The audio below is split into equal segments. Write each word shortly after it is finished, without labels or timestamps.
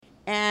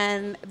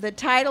And the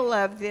title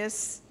of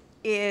this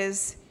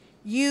is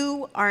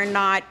You Are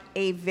Not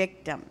a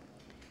Victim.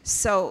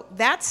 So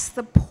that's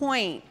the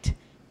point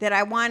that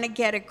I want to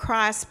get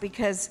across,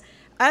 because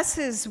us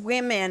as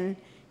women,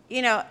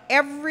 you know,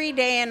 every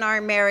day in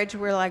our marriage,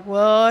 we're like,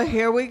 well,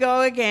 here we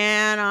go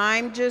again.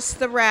 I'm just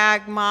the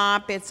rag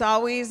mop. It's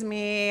always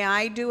me.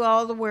 I do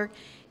all the work.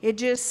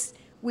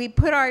 We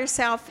put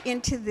ourselves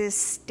into this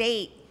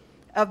state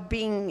of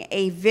being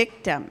a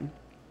victim.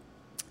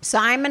 So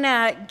I'm going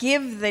to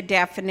give the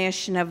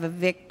definition of a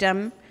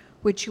victim,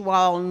 which you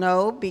all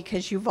know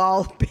because you've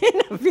all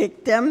been a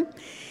victim.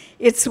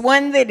 It's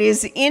one that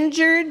is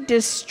injured,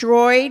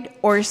 destroyed,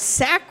 or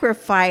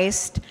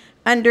sacrificed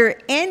under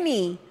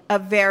any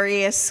of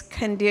various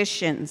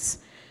conditions.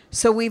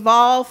 So we've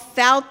all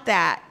felt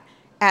that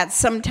at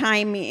some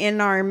time in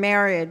our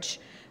marriage.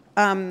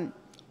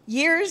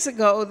 Years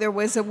ago, there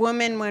was a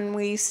woman when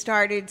we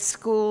started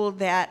school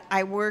that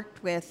I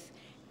worked with,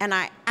 and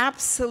I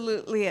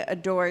absolutely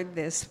adored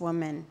this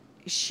woman.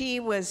 She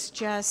was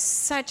just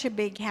such a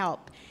big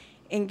help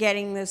in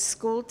getting this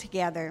school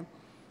together.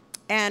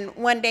 And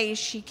one day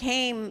she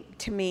came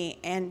to me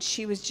and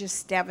she was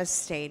just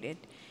devastated.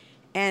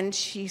 And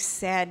she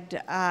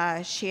said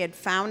she had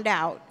found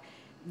out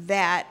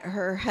that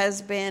her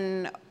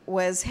husband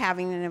was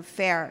having an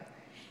affair.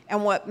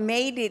 And what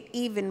made it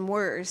even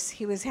worse,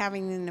 he was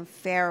having an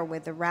affair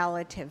with a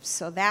relative.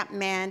 So that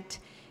meant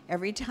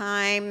every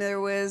time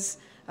there was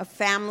a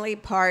family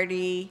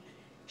party,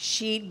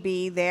 she'd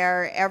be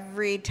there.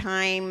 Every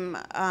time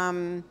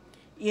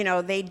you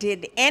know, they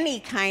did any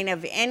kind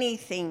of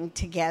anything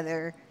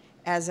together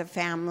as a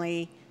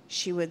family,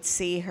 she would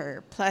see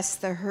her, plus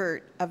the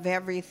hurt of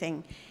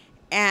everything.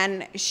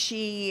 And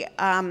she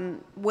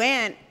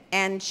went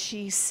and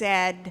she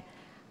said,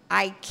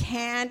 I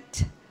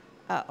can't,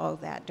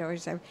 that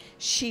door's open.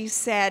 She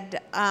said,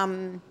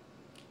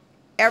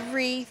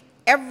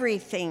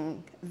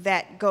 everything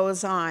that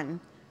goes on,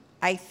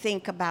 I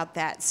think about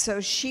that.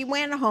 So she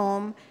went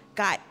home,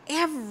 got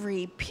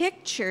every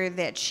picture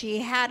that she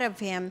had of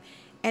him,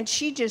 and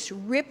she just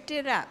ripped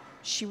it up.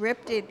 She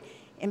ripped it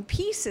in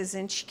pieces,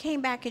 and she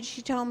came back and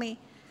she told me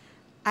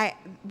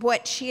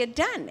what she had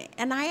done.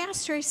 And I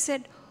asked her, I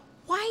said,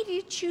 why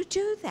did you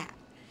do that?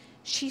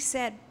 She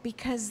said,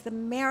 because the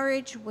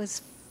marriage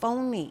was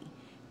phony.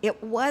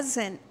 It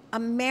wasn't a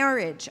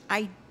marriage.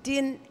 I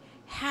didn't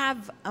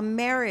have a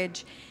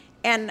marriage.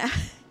 And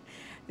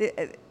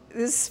this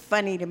is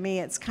funny to me.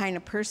 It's kind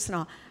of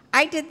personal.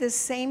 I did the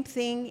same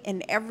thing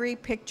in every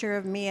picture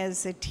of me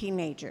as a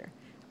teenager.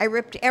 I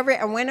went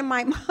in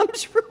my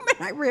mom's room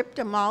and I ripped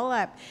them all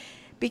up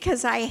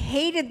because I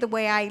hated the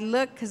way I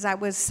looked, because I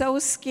was so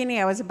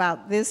skinny. I was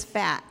about this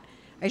fat.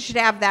 I should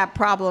have that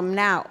problem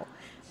now.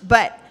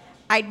 But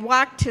I'd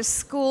walk to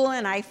school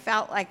and I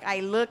felt like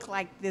I looked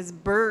like this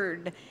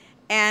bird.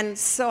 And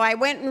so I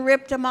went and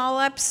ripped them all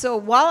up. So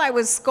while I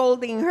was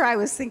scolding her, I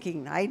was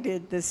thinking, I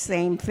did the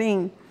same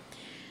thing.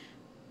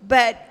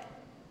 But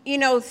you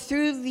know,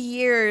 through the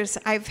years,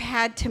 I've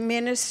had to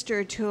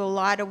minister to a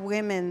lot of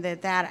women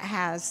that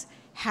has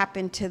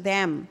happened to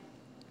them.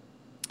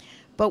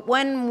 But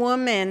one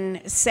woman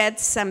said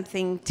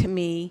something to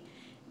me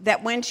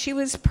that when she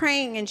was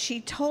praying and she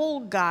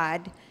told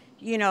God,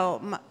 you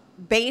know,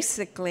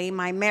 basically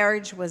my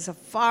marriage was a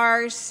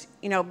farce,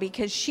 you know,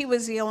 because she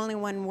was the only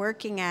one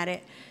working at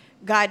it.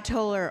 God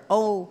told her,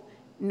 oh,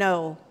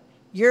 no,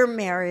 your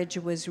marriage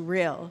was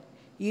real.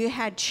 You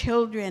had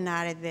children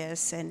out of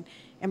this and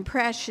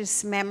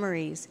precious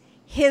memories.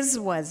 His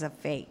was a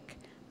fake,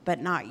 but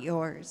not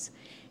yours.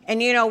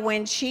 And you know,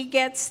 when she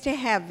gets to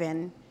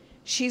heaven,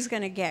 she's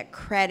going to get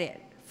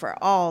credit for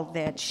all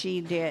that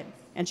she did.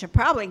 And she'll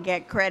probably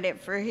get credit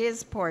for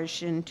his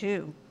portion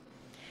too.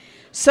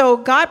 So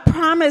God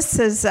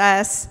promises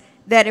us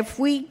that if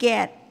we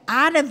get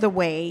out of the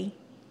way,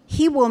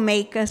 he will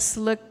make us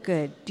look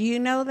good. Do you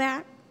know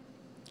that?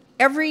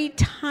 Every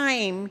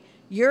time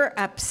you're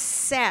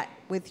upset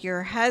with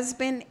your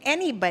husband,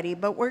 anybody,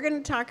 but we're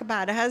going to talk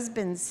about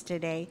husbands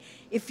today.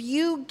 If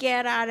you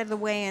get out of the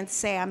way and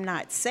say, I'm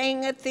not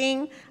saying a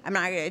thing, I'm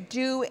not going to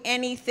do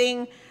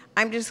anything,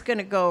 I'm just going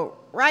to go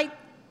right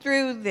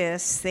through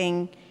this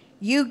thing,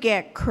 you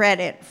get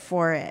credit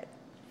for it.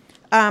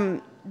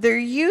 There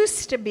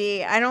used to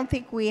be, I don't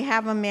think we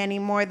have them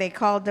anymore, they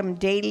called them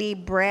daily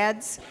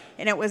breads,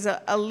 and it was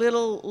a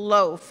little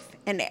loaf.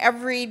 And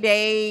every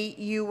day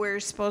you were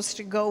supposed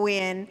to go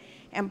in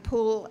and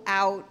pull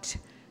out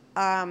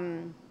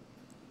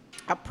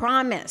a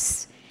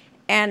promise.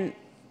 And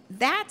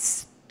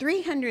that's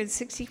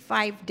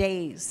 365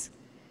 days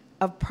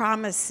of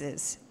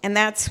promises. And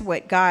that's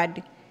what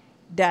God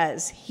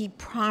does. He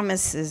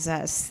promises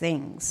us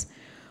things.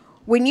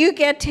 When you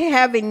get to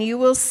heaven, you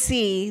will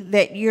see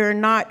that you're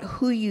not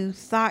who you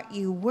thought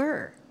you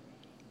were,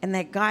 and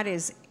that God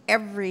is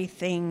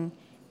everything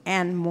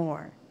and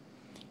more.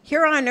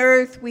 Here on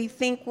earth, we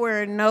think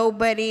we're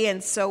nobody,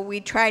 and so we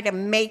try to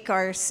make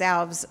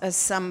ourselves a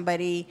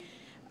somebody.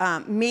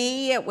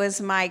 Me, it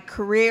was my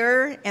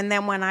career, and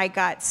then when I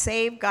got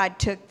saved, God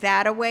took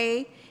that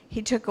away.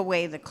 He took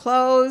away the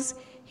clothes.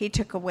 He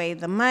took away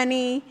the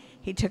money.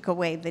 He took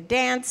away the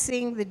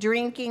dancing, the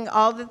drinking,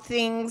 all the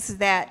things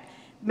that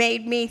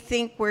made me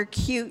think we're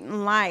cute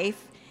in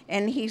life.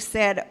 And he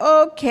said,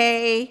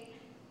 okay,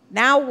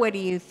 now what do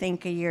you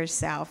think of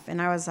yourself?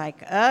 And I was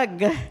like,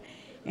 ugh.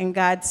 And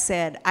God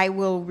said, I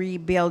will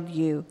rebuild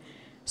you.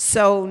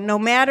 So no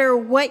matter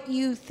what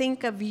you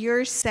think of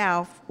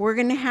yourself, we're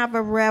going to have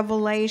a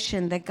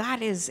revelation that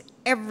God is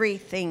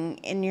everything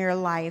in your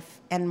life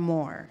and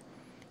more.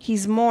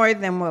 He's more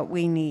than what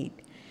we need.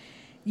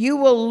 You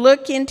will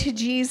look into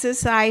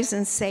Jesus' eyes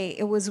and say,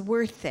 it was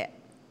worth it.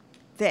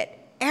 That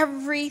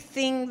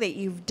everything that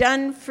you've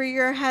done for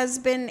your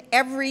husband,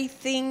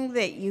 everything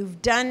that you've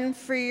done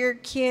for your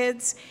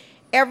kids,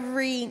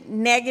 every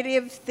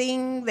negative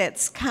thing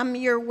that's come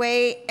your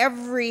way,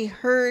 every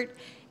hurt,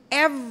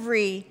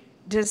 every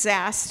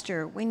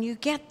disaster, when you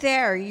get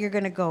there, you're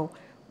going to go,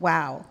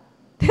 wow,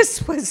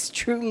 this was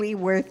truly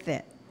worth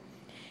it.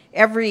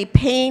 Every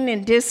pain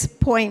and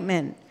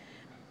disappointment.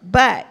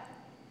 But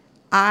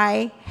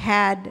I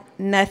had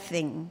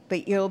nothing.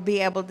 But you'll be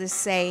able to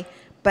say,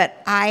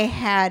 but I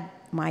had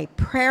my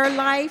prayer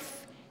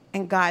life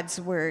and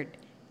God's word.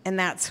 And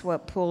that's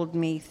what pulled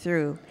me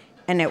through.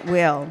 And it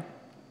will.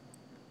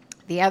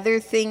 The other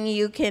thing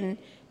you can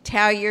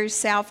tell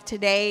yourself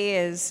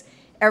today is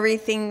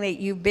everything that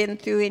you've been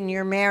through in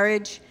your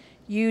marriage,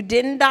 you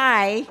didn't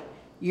die,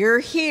 you're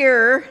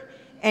here,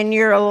 and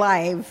you're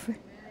alive.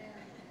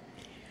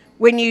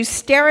 When you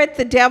stare at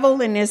the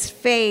devil in his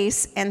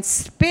face and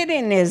spit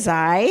in his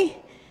eye,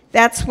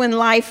 that's when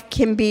life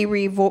can be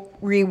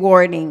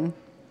rewarding.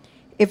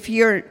 If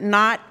you're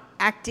not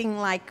acting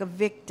like a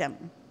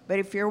victim. But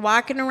if you're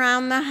walking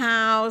around the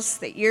house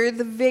that you're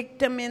the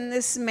victim in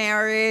this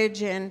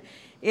marriage and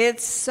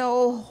it's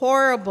so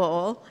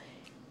horrible,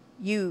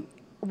 you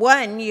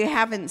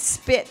haven't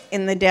spit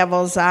in the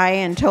devil's eye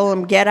and told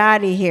him, get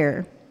out of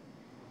here.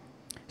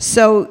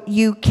 So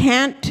you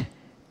can't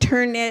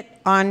turn it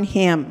on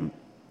him.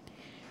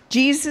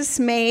 Jesus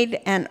made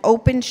an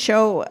open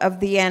show of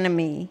the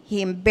enemy.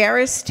 He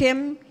embarrassed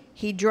him.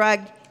 He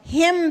dragged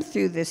him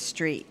through the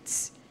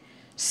streets.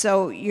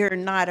 So you're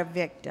not a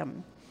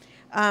victim.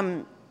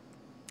 Kevin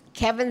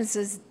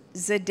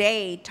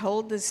Zadeh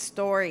told the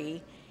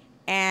story,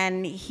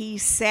 and he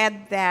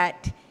said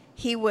that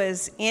he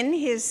was in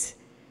his,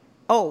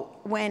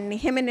 when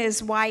him and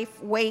his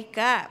wife wake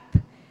up,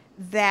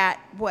 that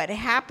what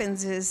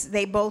happens is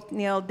they both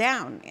kneel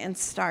down and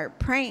start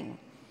praying.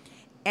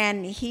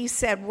 And he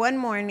said one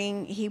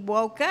morning he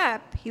woke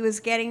up, he was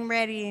getting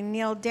ready to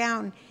kneel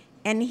down,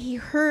 and he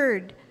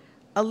heard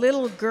a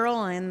little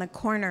girl in the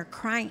corner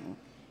crying,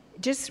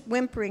 just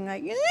whimpering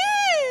like,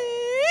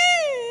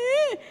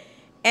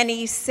 and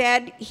he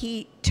said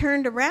he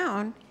turned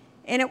around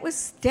and it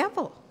was the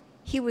devil.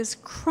 He was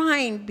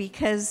crying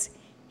because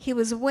he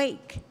was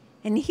awake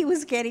and he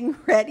was getting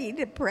ready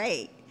to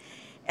pray.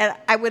 And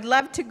I would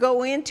love to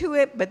go into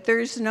it, but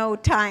there's no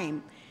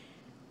time.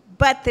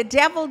 But the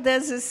devil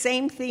does the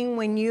same thing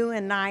when you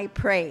and I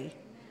pray.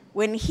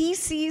 When he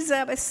sees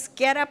us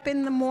get up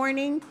in the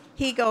morning,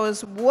 he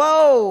goes,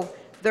 whoa,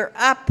 they're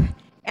up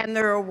and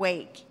they're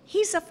awake.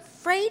 He's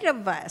afraid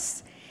of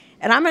us.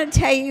 And I'm going to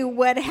tell you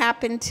what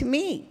happened to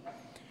me.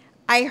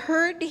 I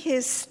heard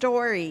his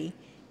story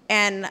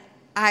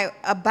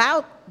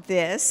about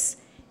this,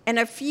 and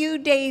a few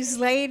days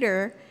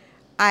later,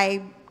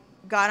 I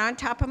got on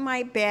top of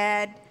my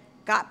bed,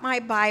 got my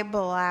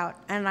Bible out,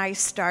 and I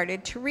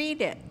started to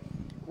read it.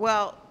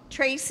 Well,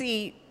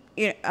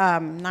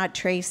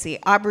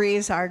 Aubrey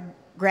is our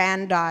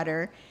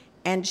granddaughter,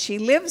 and she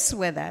lives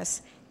with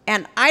us.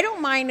 And I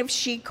don't mind if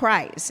she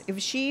cries. If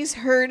she's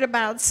heard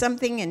about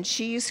something and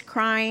she's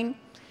crying,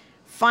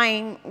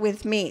 fine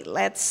with me.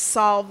 Let's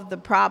solve the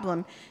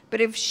problem.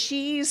 But if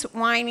she's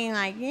whining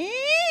like,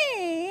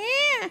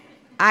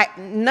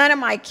 none of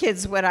my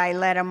kids would I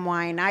let them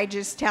whine. I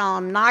just tell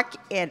them, knock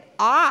it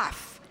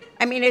off.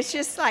 I mean, it's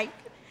just like,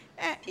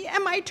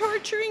 am I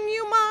torturing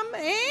you, Mom?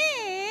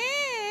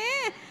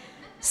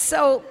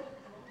 So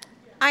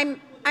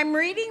I'm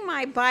reading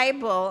my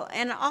Bible,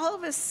 and all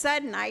of a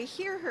sudden I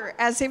hear her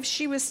as if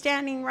she was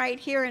standing right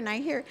here, and I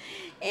hear,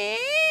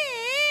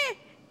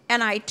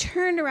 and I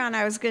turned around.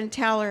 I was going to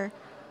tell her,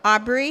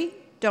 Aubrey,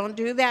 don't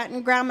do that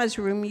in Grandma's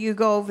room. You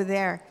go over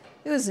there.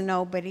 There was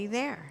nobody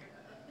there.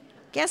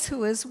 Guess who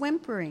was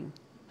whimpering?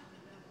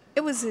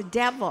 It was the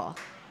devil.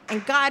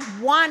 And God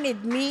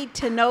wanted me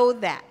to know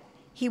that.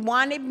 He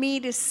wanted me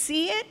to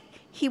see it.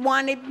 He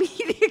wanted me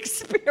to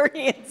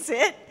experience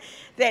it.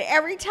 That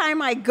every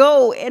time I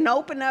go and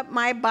open up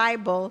my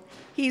Bible,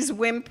 he's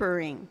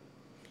whimpering.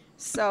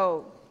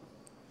 So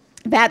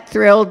that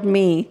thrilled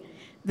me.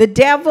 The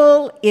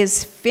devil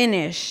is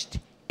finished.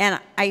 And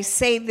I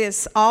say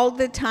this all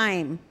the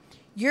time.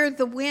 You're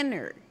the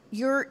winner.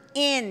 You're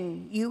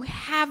in. You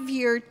have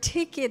your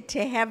ticket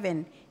to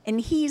heaven. And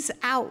he's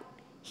out.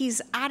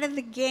 He's out of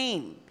the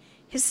game.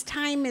 His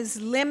time is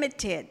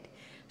limited.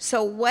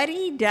 So what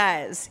he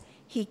does,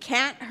 he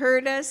can't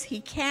hurt us.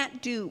 He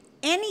can't do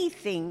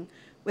anything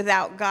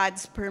without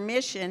God's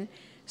permission.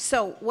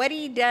 So what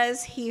he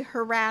does, he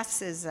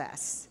harasses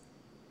us.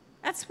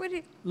 That's what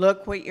it,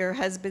 look what your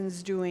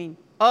husband's doing.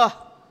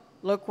 Oh,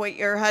 look what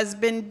your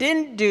husband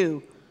didn't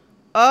do.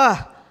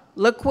 Oh,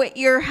 look what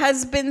your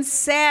husband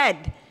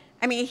said.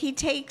 I mean, he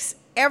takes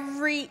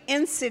every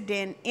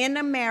incident in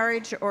a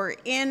marriage or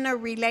in a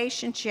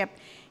relationship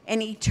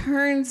and he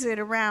turns it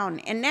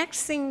around. And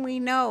next thing we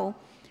know,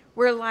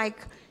 we're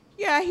like,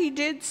 yeah, he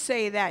did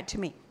say that to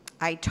me.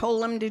 I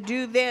told him to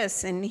do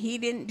this and he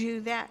didn't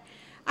do that.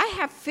 I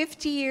have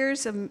 50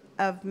 years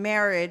of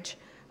marriage,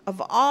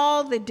 of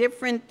all the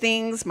different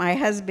things my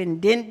husband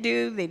didn't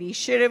do that he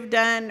should have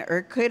done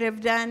or could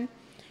have done.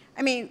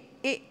 I mean,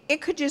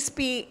 it could just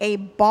be a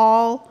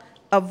ball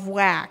of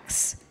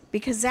wax,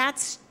 because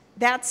that's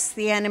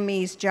the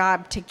enemy's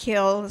job, to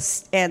kill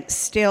and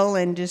steal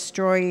and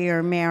destroy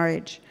your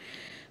marriage.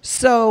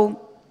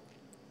 So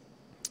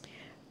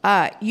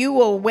you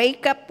will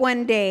wake up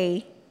one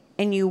day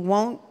and you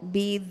won't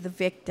be the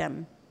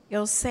victim.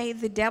 You'll say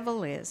the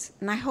devil is.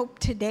 And I hope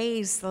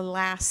today's the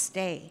last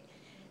day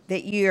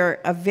that you're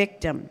a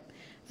victim.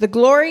 The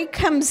glory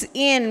comes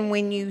in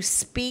when you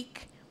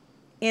speak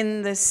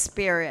in the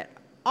Spirit.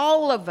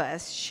 All of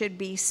us should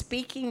be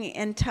speaking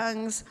in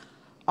tongues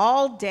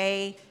all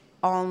day,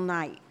 all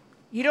night.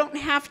 You don't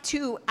have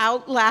to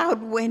out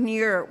loud when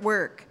you're at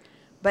work,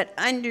 but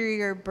under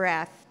your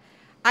breath.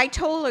 I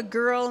told a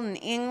girl in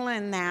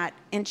England that,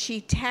 and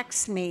she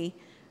texted me.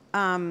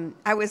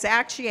 I was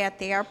actually at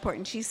the airport,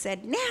 and she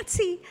said,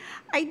 Nancy,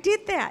 I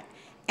did that.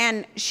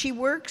 And she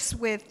works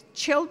with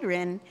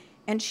children,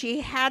 and she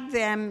had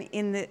them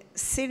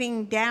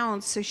sitting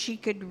down so she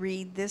could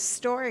read this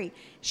story.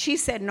 She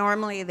said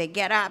normally they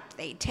get up,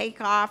 they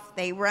take off,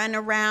 they run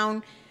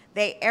around,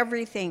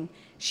 everything.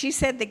 She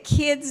said the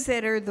kids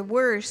that are the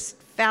worst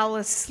fell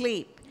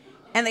asleep,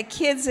 and the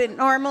kids that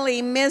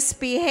normally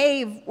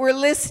misbehave were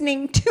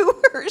listening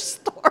to her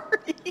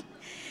story.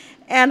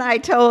 And I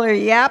told her,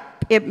 yep,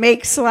 it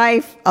makes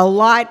life a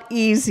lot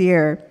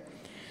easier.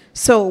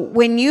 So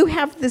when you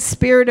have the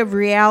spirit of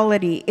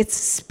reality, it's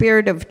the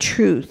spirit of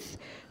truth.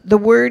 The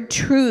word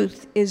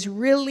truth is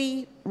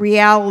really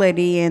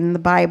reality in the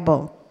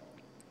Bible.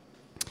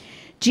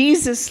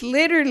 Jesus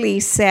literally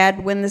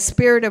said when the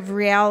spirit of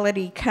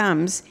reality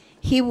comes,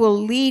 he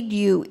will lead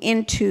you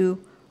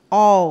into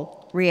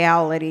all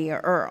reality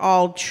or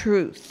all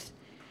truth.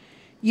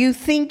 You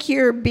think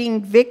you're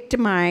being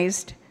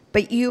victimized,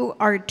 but you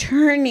are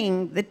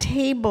turning the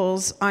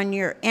tables on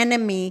your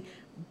enemy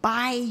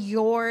by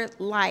your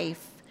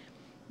life.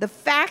 The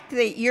fact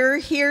that you're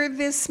here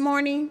this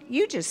morning,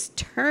 you just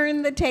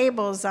turn the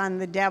tables on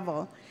the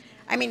devil.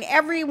 I mean,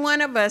 every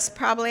one of us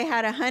probably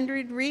had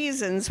 100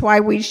 reasons why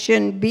we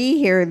shouldn't be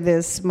here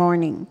this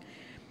morning.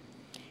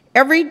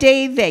 Every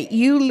day that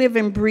you live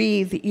and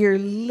breathe, you're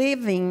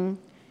living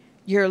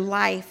your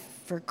life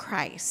for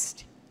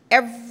Christ.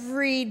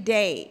 Every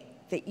day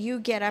that you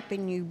get up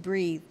and you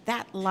breathe,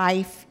 that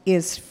life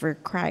is for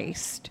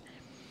Christ.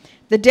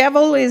 The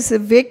devil is a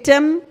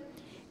victim,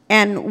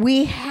 and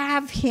we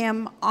have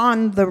him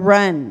on the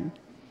run.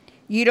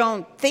 You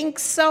don't think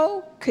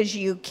so because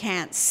you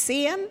can't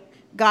see him.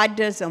 God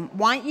doesn't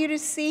want you to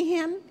see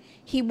him.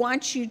 He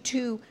wants you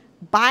to,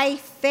 by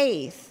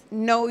faith,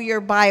 know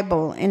your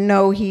Bible and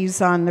know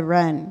he's on the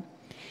run.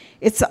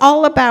 It's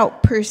all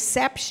about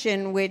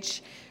perception,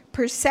 which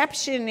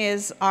perception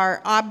is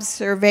our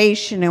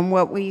observation and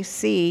what we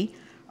see,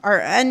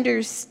 our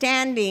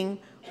understanding,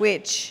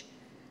 which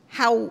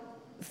how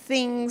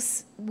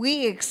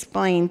we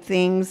explain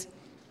things,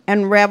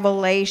 and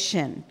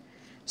revelation.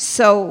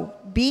 So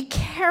be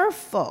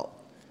careful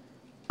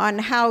on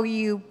how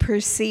you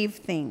perceive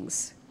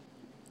things.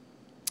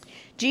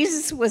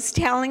 Jesus was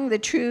telling the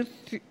truth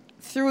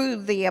through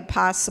the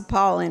Apostle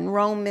Paul in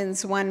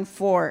Romans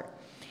 1:4.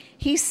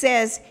 He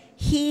says,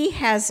 he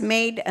has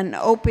made an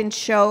open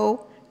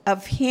show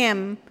of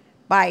him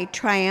by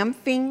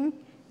triumphing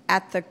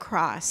at the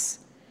cross.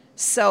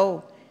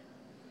 So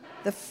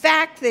the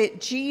fact that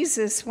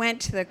Jesus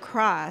went to the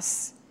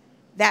cross,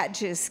 that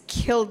just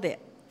killed it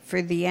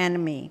for the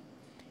enemy.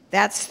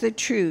 That's the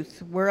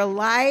truth. We're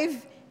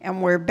alive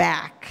and we're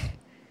back.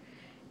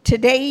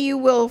 Today you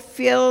will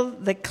feel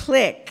the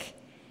click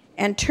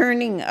and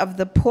turning of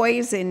the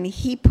poison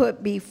he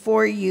put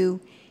before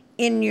you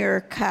in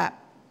your cup.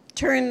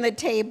 Turn the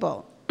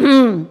table.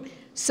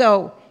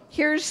 So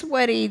here's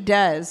what he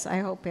does. I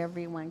hope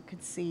everyone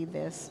could see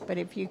this, but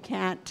if you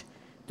can't,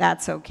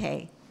 that's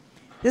okay.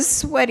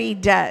 This is what he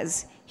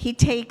does. He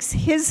takes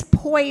his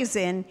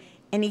poison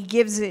and he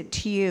gives it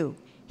to you.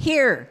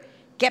 Here,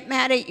 get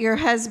mad at your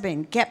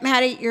husband. Get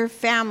mad at your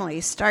family.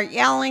 Start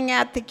yelling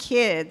at the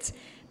kids.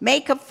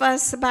 Make a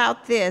fuss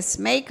about this.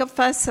 Make a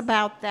fuss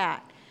about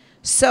that.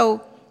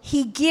 So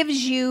he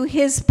gives you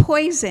his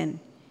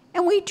poison,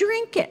 and we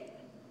drink it.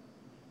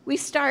 We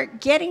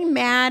start getting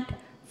mad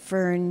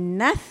for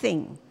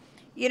nothing.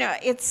 You know,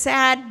 it's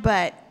sad,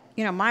 but,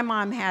 you know, my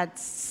mom had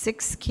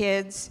 6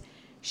 kids.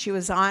 She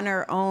was on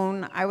her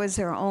own. I was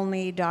her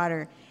only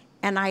daughter.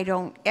 And I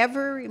don't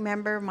ever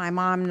remember my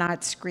mom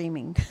not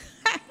screaming.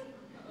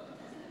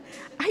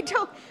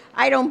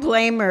 I don't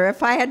blame her.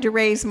 If I had to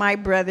raise my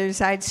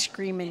brothers, I'd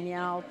scream and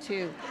yell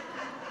too.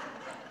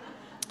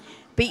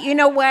 But you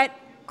know what?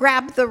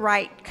 Grab the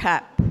right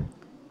cup.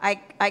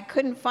 I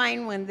couldn't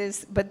find one,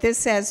 but this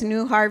says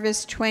New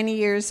Harvest 20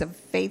 years of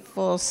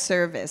faithful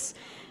service.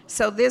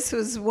 So this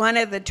was one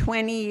of the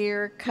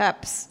 20-year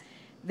cups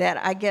that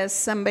I guess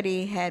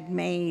somebody had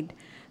made.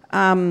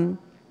 But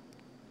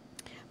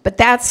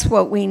that's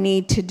what we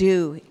need to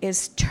do,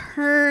 is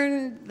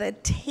turn the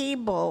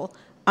table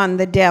on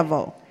the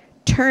devil.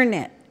 Turn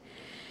it.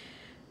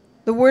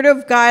 The Word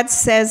of God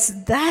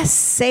says, "Thus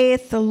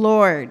saith the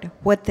Lord,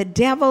 what the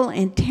devil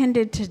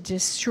intended to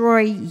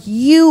destroy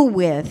you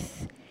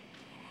with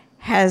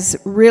has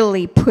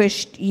really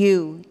pushed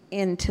you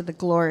into the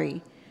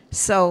glory."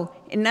 So,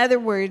 in other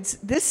words,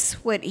 this is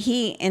what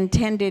he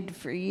intended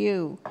for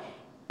you,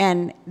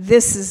 and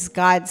this is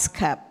God's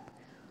cup,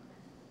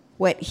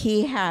 what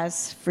he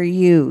has for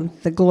you,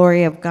 the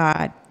glory of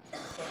God.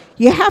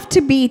 You have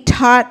to be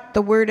taught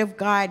the Word of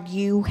God.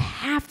 You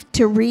have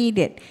to read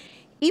it.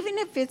 Even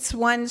if it's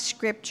one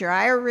scripture.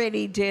 I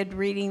already did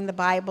reading the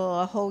Bible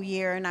a whole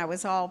year, and I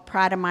was all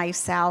proud of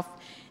myself.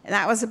 And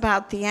that was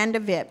about the end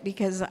of it,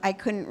 because I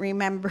couldn't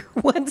remember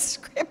one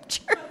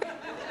scripture.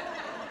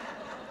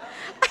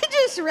 I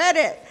just read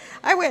it.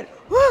 I went,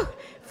 whew,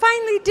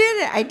 finally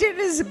did it. I did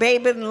it as a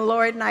babe in the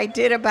Lord, and I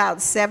did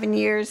about 7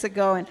 years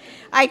ago. And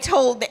I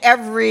told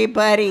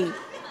everybody,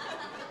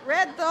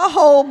 read the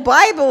whole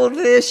Bible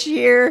this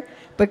year,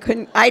 but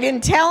I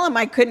didn't tell them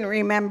I couldn't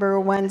remember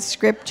one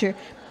scripture.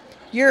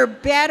 You're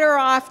better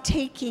off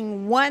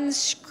taking one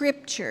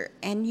scripture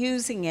and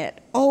using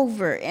it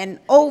over and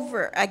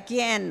over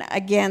again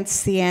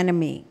against the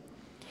enemy.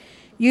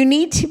 You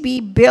need to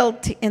be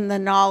built in the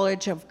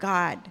knowledge of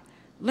God.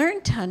 Learn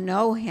to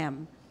know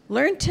him.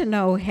 Learn to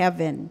know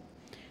heaven.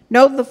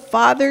 Know the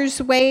Father's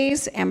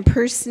ways and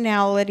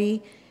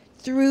personality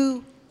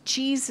through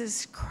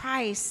Jesus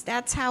Christ.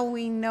 That's how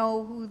we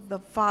know who the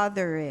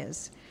Father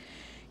is.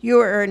 You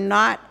are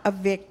not a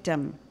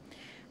victim.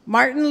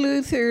 Martin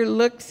Luther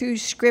looked through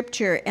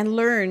Scripture and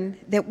learned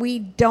that we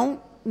don't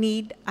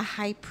need a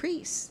high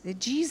priest, that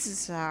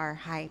Jesus is our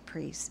high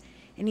priest,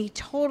 and he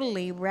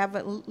totally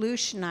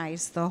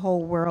revolutionized the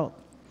whole world.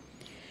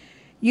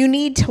 You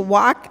need to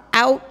walk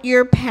out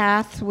your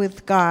path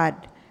with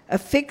God. A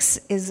fix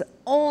is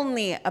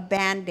only a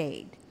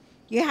Band-Aid.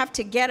 You have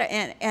to get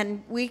it,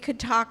 and we could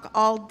talk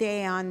all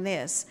day on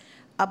this.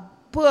 A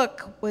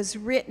book was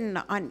written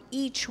on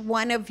each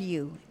one of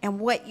you and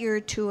what you're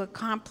to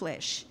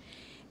accomplish.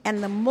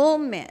 And the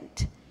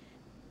moment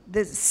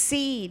the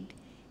seed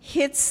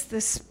hits the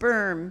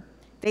sperm,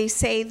 they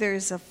say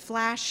there's a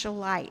flash of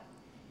light.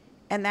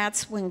 And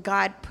that's when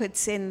God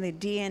puts in the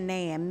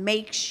DNA and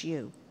makes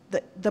you.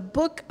 The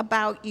book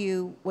about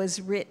you was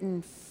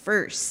written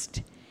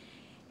first.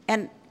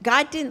 And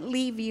God didn't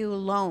leave you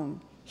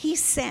alone. He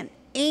sent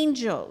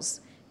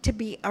angels to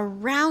be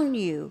around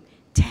you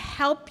to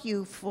help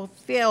you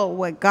fulfill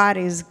what God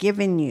has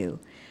given you.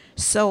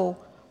 So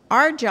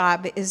our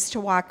job is to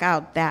walk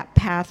out that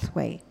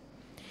pathway.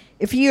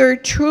 If you're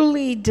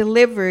truly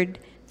delivered,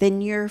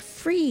 then you're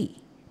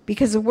free,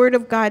 because the Word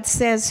of God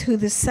says who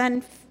the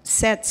Son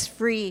sets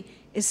free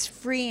is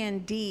free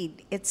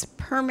indeed. It's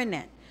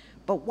permanent.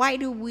 But why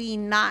do we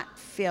not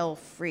feel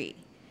free?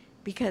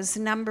 Because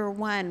number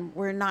one,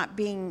 we're not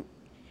being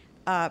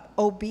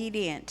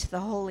obedient to the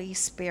Holy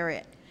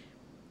Spirit.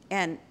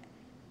 And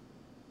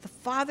the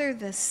Father,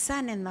 the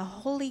Son, and the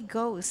Holy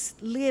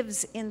Ghost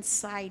lives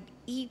inside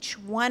each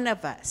one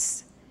of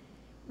us.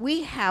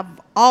 We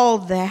have all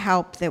the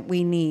help that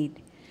we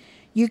need.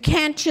 You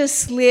can't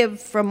just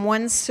live from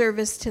one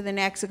service to the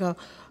next and go,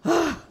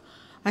 oh,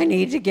 I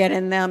need to get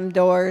in them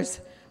doors.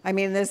 I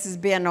mean, this has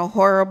been a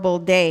horrible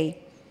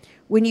day.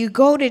 When you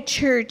go to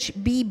church,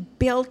 be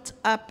built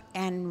up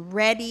and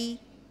ready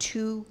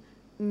to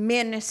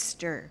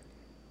minister.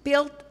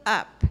 Built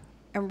up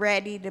and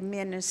ready to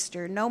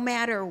minister. No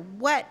matter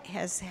what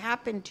has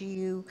happened to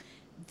you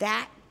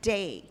that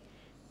day,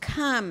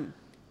 come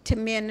to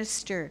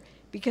minister,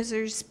 because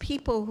there's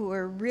people who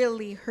are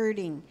really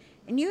hurting,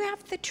 and you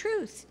have the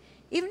truth.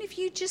 Even if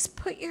you just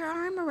put your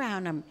arm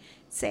around them,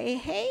 say,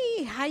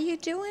 hey, how you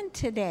doing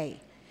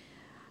today?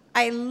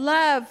 I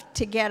love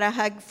to get a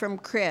hug from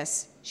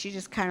Chris. She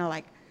just kind of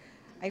like,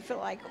 I feel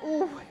like,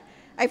 ooh,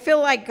 I feel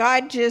like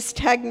God just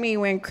hugged me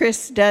when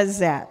Chris does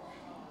that.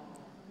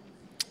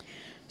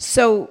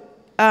 So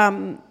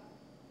come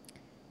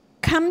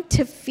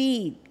to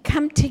feed,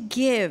 come to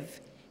give,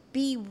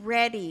 be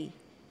ready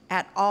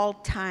at all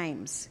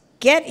times.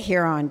 Get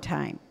here on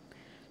time.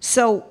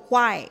 So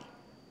why?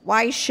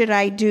 Why should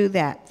I do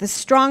that? The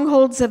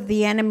strongholds of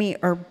the enemy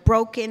are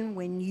broken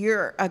when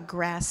you're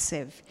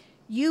aggressive.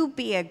 You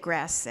be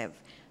aggressive.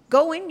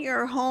 Go in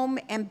your home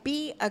and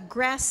be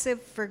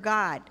aggressive for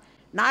God.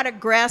 Not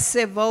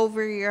aggressive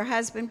over your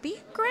husband. Be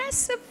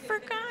aggressive for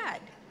God.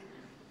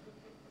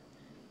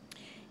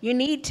 You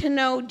need to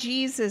know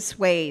Jesus'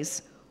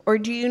 ways. Or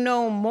do you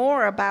know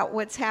more about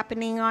what's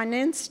happening on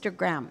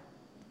Instagram?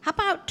 How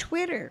about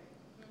Twitter?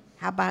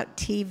 How about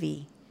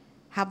TV?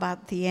 How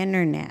about the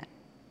internet?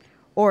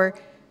 or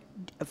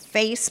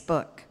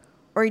Facebook?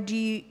 Or do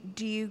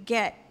you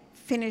get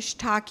finished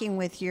talking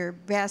with your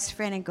best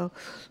friend and go,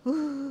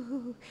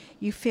 ooh,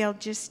 you feel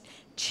just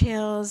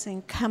chills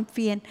and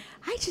comfy, and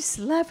I just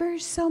love her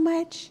so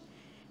much.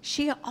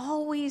 She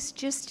always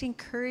just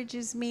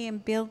encourages me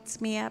and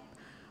builds me up.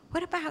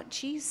 What about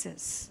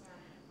Jesus?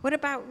 What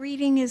about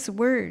reading his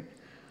word?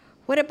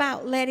 What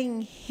about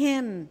letting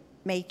him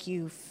make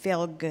you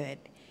feel good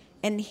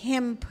and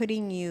him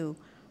putting you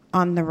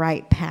on the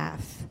right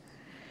path?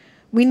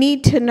 We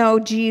need to know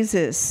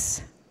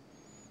Jesus.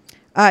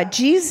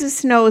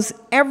 Jesus knows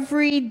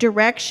every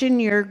direction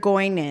you're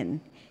going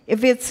in.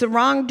 If it's the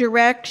wrong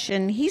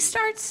direction, he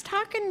starts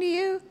talking to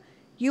you.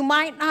 You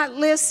might not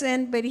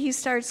listen, but he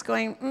starts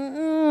going,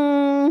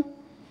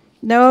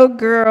 no,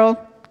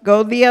 girl,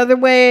 go the other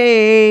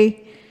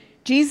way.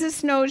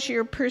 Jesus knows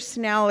your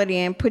personality,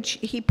 and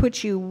he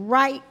puts you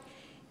right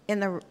in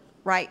the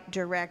right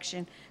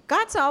direction.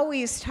 God's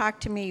always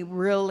talked to me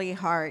really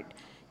hard.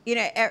 You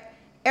know,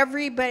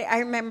 everybody, I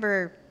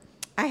remember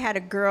I had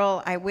a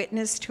girl, I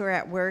witnessed her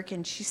at work,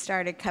 and she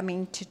started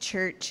coming to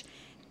church,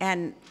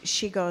 and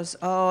she goes,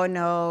 oh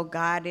no,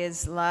 God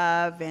is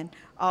love, and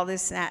all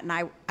this and that.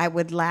 And I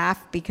would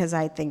laugh because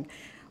I think,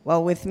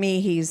 well, with me,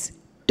 he's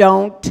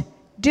don't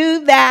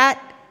do that.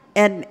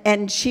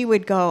 And she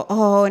would go,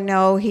 oh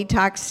no, he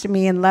talks to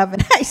me in love.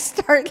 And I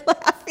start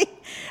laughing.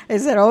 I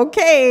said,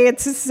 okay,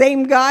 it's the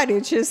same God.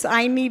 It's just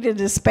I needed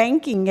a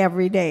spanking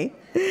every day.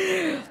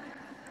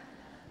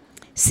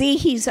 See,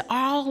 he's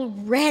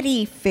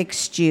already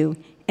fixed you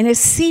and is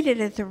seated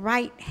at the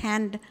right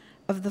hand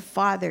of the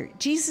Father.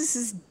 Jesus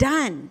is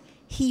done.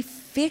 He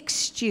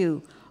fixed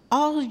you.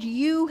 All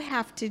you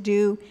have to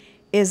do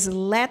is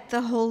let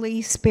the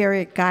Holy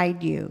Spirit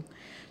guide you.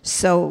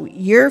 So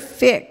you're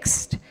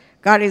fixed.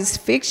 God has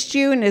fixed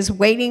you and is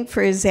waiting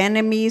for his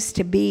enemies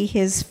to be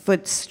his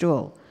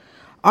footstool.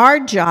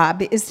 Our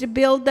job is to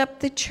build up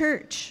the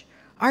church.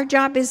 Our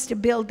job is to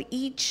build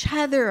each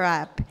other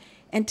up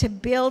and to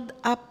build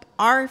up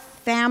our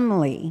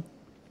family.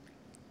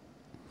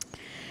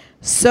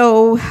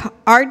 So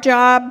our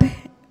job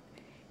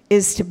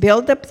is to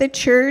build up the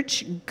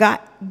church,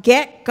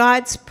 get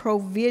God's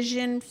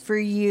provision for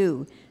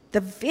you, the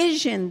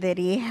vision that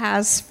he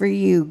has for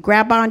you.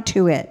 Grab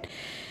onto it.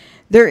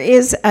 There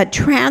is a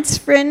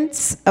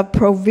transference of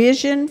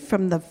provision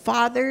from the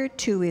Father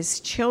to his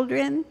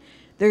children.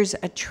 There's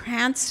a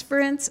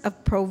transference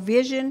of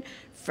provision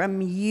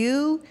from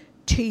you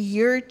to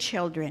your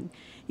children.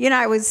 You know,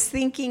 I was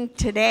thinking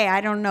today,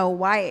 I don't know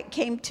why it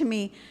came to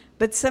me,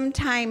 but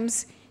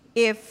sometimes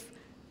if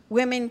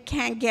women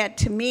can't get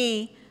to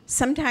me,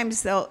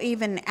 sometimes they'll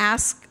even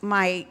ask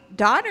my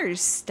daughters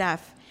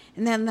stuff,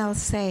 and then they'll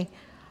say,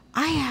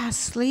 I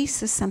asked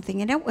Lisa something,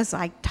 and it was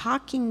like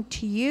talking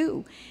to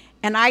you.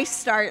 And I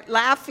start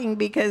laughing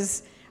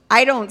because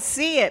I don't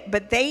see it,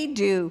 but they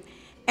do.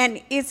 And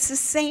it's the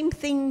same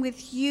thing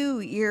with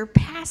you. You're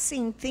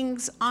passing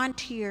things on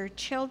to your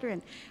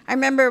children. I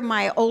remember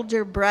my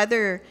older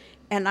brother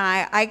and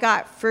I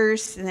got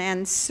first, and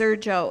then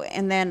Sergio,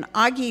 and then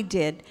Augie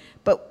did.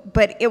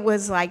 But it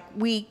was like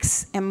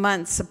weeks and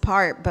months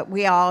apart, but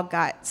we all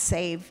got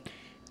saved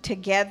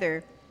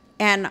together.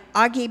 And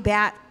Augie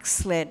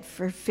backslid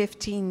for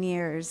 15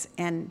 years,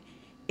 and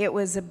it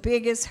was the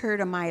biggest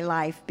hurt of my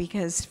life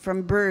because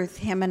from birth,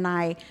 him and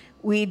I,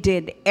 we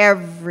did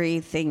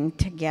everything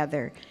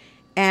together.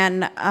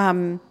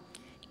 And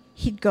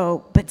he'd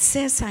go, but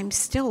sis, I'm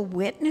still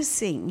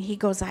witnessing. He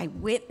goes, I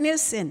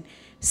witness and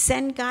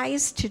send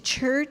guys to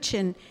church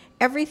and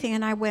everything.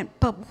 And I went,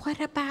 but what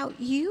about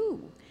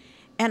you?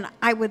 And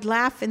I would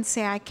laugh and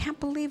say, I can't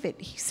believe it.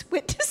 He's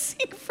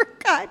witnessing for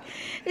God.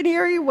 And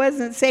here he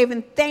wasn't saved.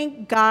 And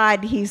thank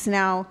God he's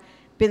now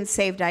been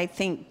saved, I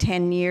think,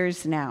 10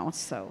 years now.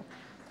 So,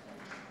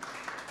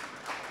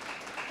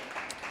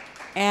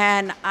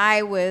 and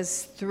I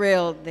was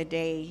thrilled the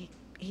day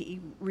he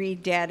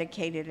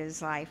rededicated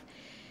his life.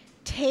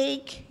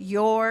 Take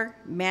your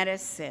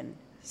medicine.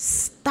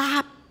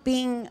 Stop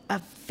being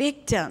a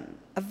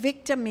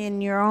victim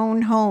in your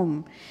own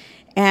home.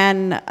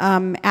 And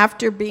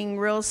after being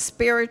real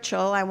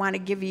spiritual, I want to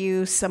give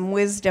you some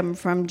wisdom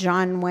from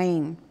John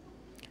Wayne.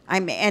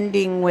 I'm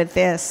ending with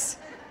this.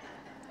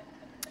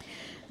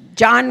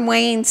 John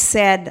Wayne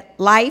said,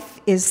 life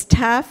is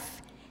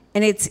tough,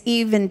 and it's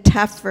even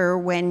tougher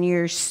when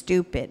you're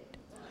stupid.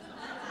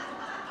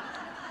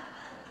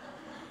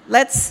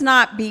 Let's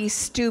not be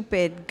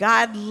stupid.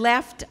 God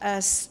left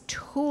us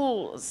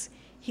tools.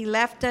 He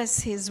left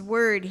us his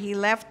word. He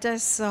left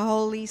us the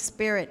Holy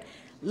Spirit.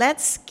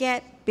 Let's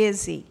get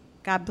busy.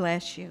 God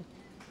bless you.